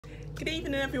Good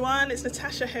evening everyone, it's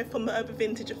Natasha here from the Urban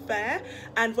Vintage Affair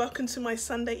and welcome to my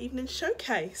Sunday evening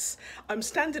showcase. I'm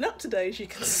standing up today as you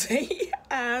can see.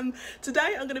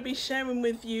 Today I'm going to be sharing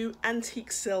with you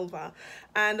antique silver,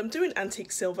 and I'm doing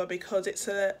antique silver because it's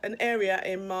an area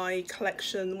in my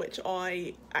collection which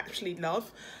I actually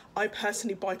love. I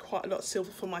personally buy quite a lot of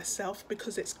silver for myself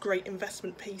because it's great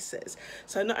investment pieces.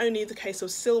 So not only the case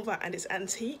of silver and it's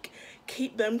antique,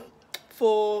 keep them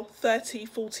for 30,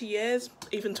 40 years,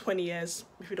 even 20 years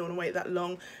if you don't want to wait that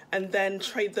long, and then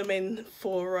trade them in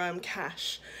for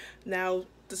cash. Now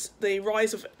the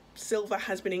rise of silver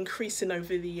has been increasing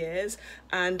over the years,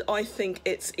 and I think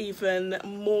it's even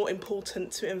more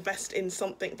important to invest in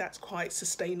something that's quite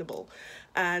sustainable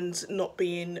and not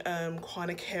being kind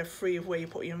of carefree of where you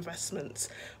put your investments.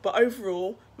 But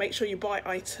overall, make sure you buy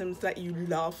items that you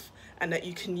love and that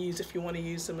you can use if you want to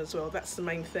use them as well. That's the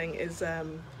main thing is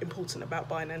important about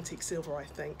buying antique silver, I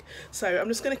think. So I'm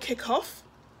just going to kick off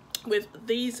with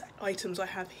these items I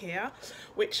have here,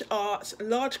 which are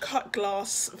large cut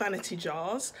glass vanity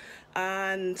jars,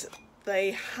 and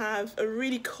they have a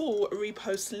really cool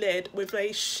repost lid with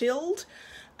a shield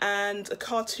and a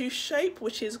cartouche shape,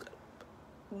 which is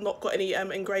not got any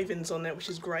engravings on it, which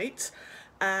is great.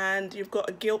 And you've got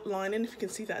a gilt lining, if you can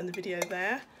see that in the video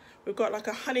there. We've got like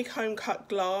a honeycomb cut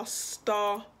glass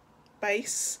star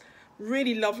base,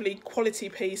 really lovely quality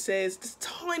pieces. There's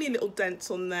tiny little dents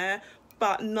on there,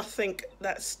 but nothing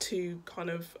that's too kind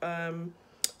of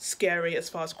scary as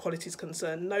far as quality is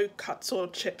concerned. No cuts or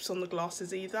chips on the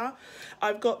glasses either.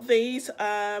 I've got these,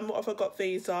 what have I got?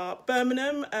 These are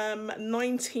Birmingham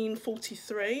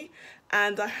 1943,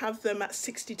 and I have them at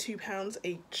 £62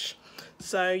 each.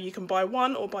 So you can buy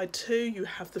one or buy two, you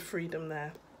have the freedom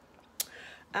there.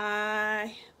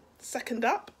 Second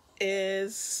up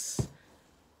is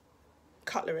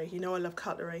cutlery. You know I love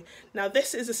cutlery. Now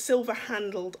this is a silver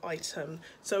handled item.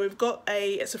 So we've got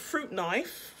it's a fruit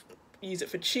knife. Use it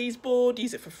for cheese board,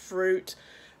 use it for fruit.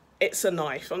 It's a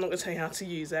knife. I'm not going to tell you how to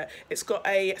use it. It's got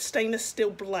a stainless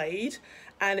steel blade,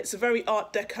 and it's a very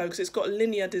art deco because it's got a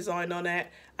linear design on it,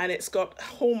 and it's got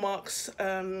hallmarks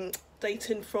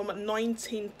dating from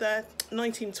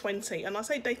 1920, and I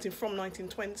say dating from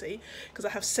 1920 because I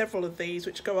have several of these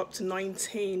which go up to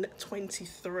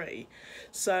 1923.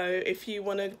 So if you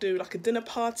want to do like a dinner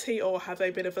party or have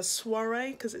a bit of a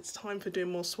soiree, because it's time for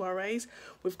doing more soirees,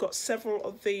 we've got several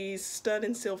of these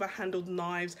sterling silver handled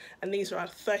knives, and these are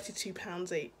at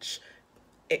 £32 each.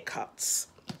 It cuts.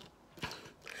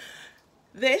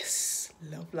 This,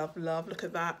 love, look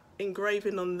at that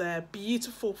engraving on there,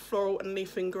 beautiful floral and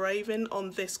leaf engraving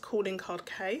on this calling card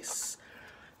case.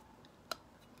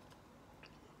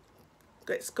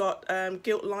 It's got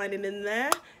gilt lining in there.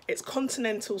 It's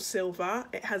continental silver.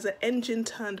 It has an engine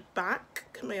turned back.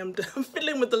 I'm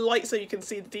fiddling with the light so you can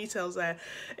see the details there.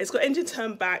 It's got engine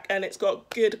turned back, and it's got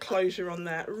good closure on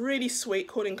there. Really sweet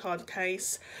calling card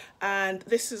case, and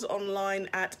this is online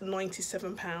at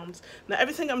 £97. Now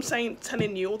everything I'm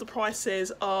telling you, all the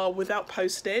prices are without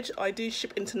postage. I do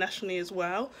ship internationally as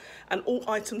well, and all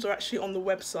items are actually on the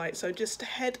website. So just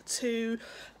head to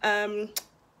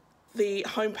the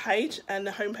homepage, and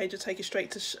the homepage will take you straight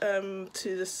to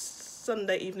the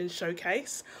Sunday evening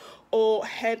showcase, or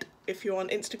head, if you're on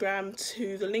Instagram,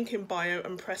 to the link in bio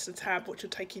and press the tab which will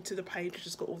take you to the page which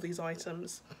has got all these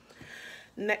items.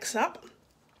 Next up,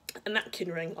 a napkin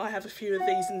ring. I have a few of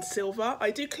these in silver. I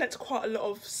do collect quite a lot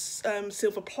of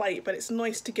silver plate, but it's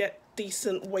nice to get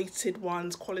decent weighted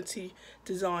ones, quality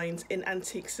designs in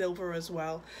antique silver as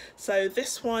well. So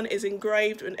this one is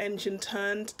engraved with an engine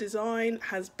turned design,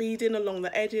 has beading along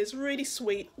the edges, really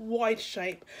sweet, wide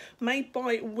shape, made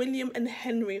by William and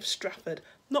Henry of Stratford.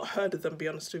 Not heard of them, be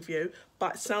honest with you,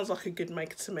 but it sounds like a good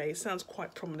maker to me. It sounds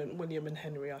quite prominent, William and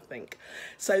Henry, I think.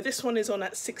 So this one is on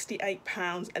at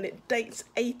 £68, and it dates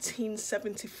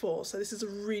 1874. So this is a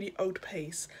really old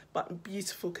piece, but in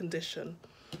beautiful condition.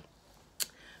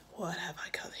 What have I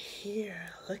got here?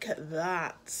 Look at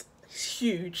that. It's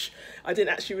huge. I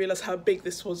didn't actually realise how big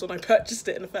this was when I purchased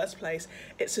it in the first place.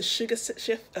 It's a sugar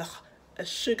sifter.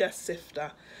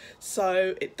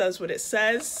 So it does what it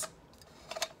says.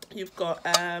 You've got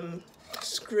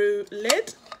screw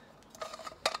lid.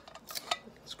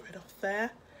 Screw it off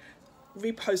there.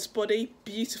 Repost body,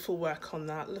 beautiful work on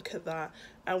that, look at that.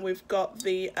 And we've got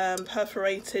the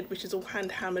perforated, which is all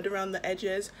hand hammered around the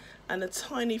edges, and a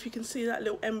tiny, if you can see that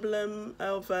little emblem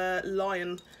of a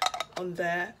lion on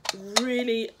there.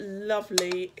 Really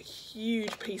lovely,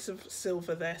 huge piece of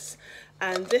silver this.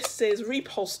 And this is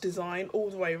repulse design all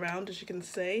the way around, as you can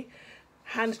see.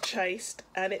 Hand chased,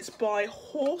 and it's by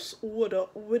Horse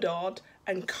Woodard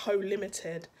and Co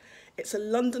Limited. It's a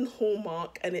London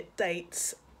hallmark and it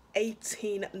dates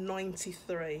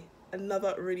 1893.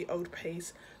 Another really old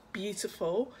piece.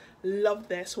 Beautiful. Love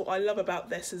this. What I love about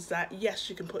this is that yes,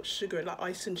 you can put sugar in, like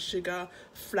icing sugar,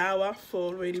 flour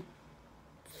for really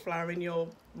flouring your,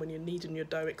 when you're kneading your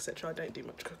dough, etc. I don't do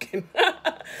much cooking.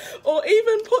 Or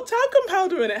even put talcum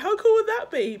powder in it. How cool would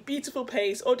that be? Beautiful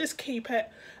piece. Or just keep it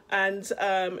and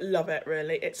love it,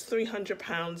 really. It's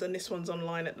 £300 and this one's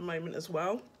online at the moment as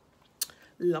well.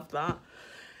 Love that.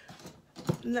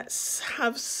 Let's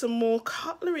have some more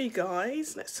cutlery,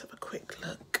 guys. Let's have a quick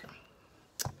look.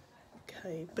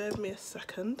 Okay, bear with me a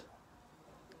second.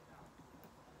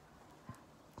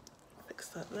 Fix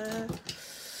that there.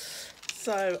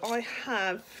 So I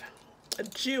have a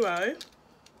duo,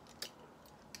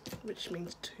 which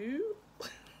means two,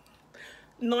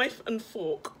 knife and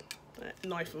fork.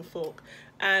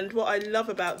 And what I love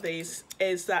about these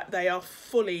is that they are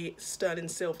fully sterling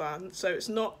silver, so it's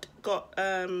not got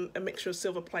a mixture of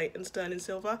silver plate and sterling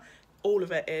silver. All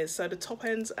of it is. So the top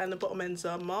ends and the bottom ends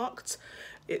are marked.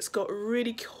 It's got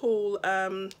really cool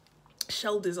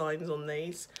shell designs on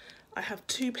these. I have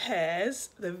two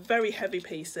pairs. They're very heavy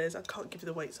pieces. I can't give you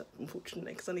the weights up,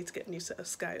 unfortunately, because I need to get a new set of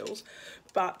scales.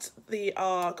 But they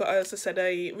are got, as I said,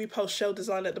 a repulsed shell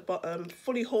design at the bottom,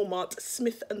 fully hallmarked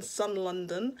Smith and Son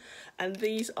London, and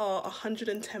these are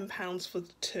 £110 for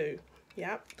the two.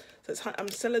 Yeah, so I'm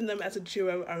selling them as a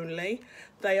duo only.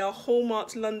 They are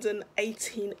hallmarked London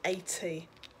 1880.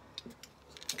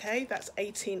 Okay, that's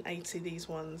 1880. These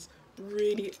ones,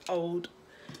 really old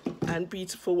and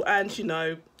beautiful, and you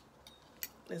know,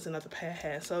 there's another pair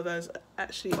here, so there's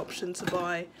actually option to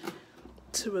buy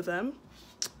two of them.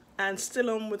 And still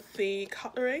on with the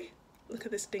cutlery. Look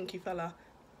at this dinky fella.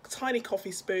 Tiny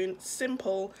coffee spoon,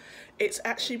 simple. It's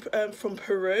actually from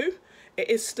Peru. It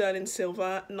is sterling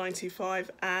silver,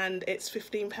 95, and it's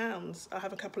 £15. I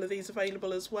have a couple of these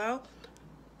available as well.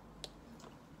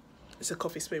 It's a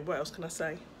coffee spoon, what else can I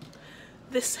say?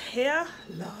 This here,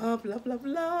 love, love, love,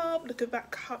 love. Look at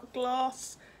that cut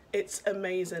glass. It's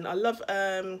amazing. I love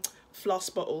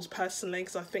flask bottles personally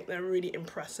because I think they're really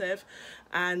impressive.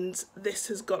 And this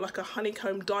has got like a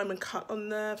honeycomb diamond cut on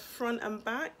the front and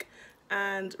back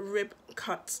and rib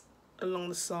cuts along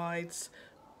the sides.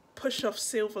 Push off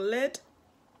silver lid.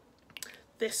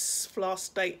 This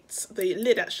flask dates, the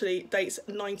lid actually dates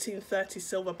 1930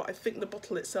 silver, but I think the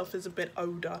bottle itself is a bit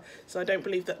older. So I don't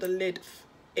believe that the lid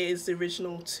is the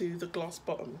original to the glass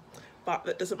bottom. But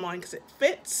that doesn't mind because it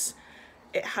fits.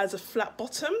 It has a flat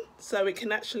bottom, so it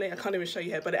can actually, I can't even show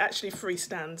you here, but it actually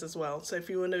freestands as well. So if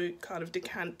you want to kind of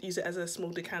use it as a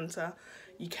small decanter,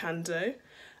 you can do.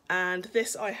 And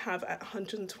this I have at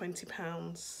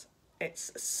 £120.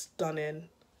 It's stunning.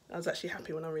 I was actually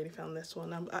happy when I really found this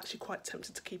one. I'm actually quite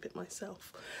tempted to keep it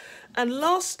myself. And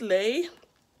lastly,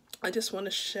 I just want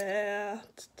to share,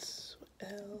 what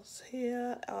else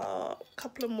here? A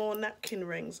couple of more napkin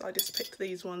rings. I just picked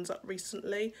these ones up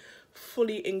recently.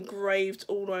 Fully engraved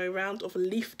all the way around of a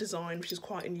leaf design, which is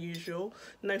quite unusual.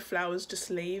 No flowers, just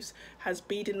leaves. Has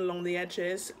beading along the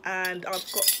edges, and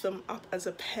I've got them up as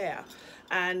a pair.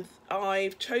 And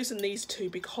I've chosen these two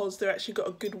because they're actually got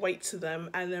a good weight to them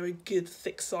and they're a good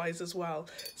thick size as well.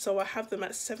 So I have them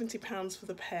at £70 for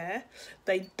the pair.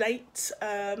 They date,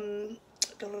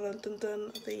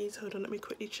 these, hold on, let me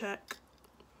quickly check.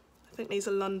 I think these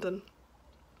are London.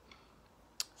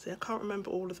 See, I can't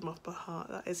remember all of them off by heart.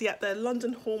 That is, yeah, they're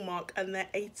London hallmark and they're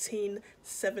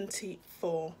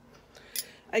 1874.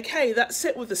 Okay, that's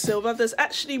it with the silver. There's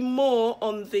actually more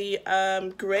on the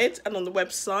grid and on the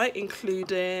website,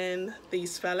 including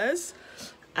these fellas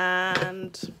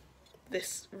and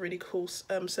this really cool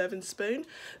serving spoon.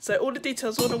 So all the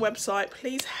details are on the website.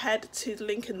 Please head to the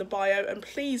link in the bio, and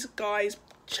please, guys,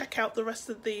 check out the rest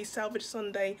of the Salvage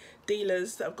Sunday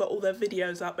dealers that have got all their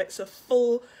videos up. It's a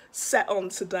full set on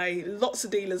today. Lots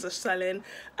of dealers are selling.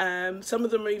 Some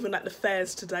of them are even at the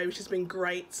fairs today, which has been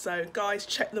great. So guys,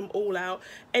 check them all out.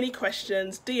 Any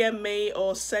questions, DM me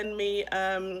or send me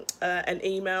an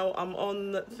email. I'm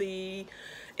on the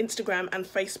Instagram and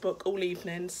Facebook all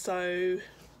evening, so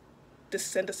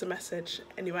just send us a message.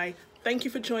 Anyway, thank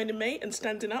you for joining me and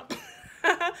standing up.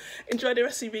 Enjoy the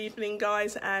rest of your evening,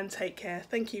 guys, and take care.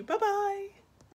 Thank you. Bye bye.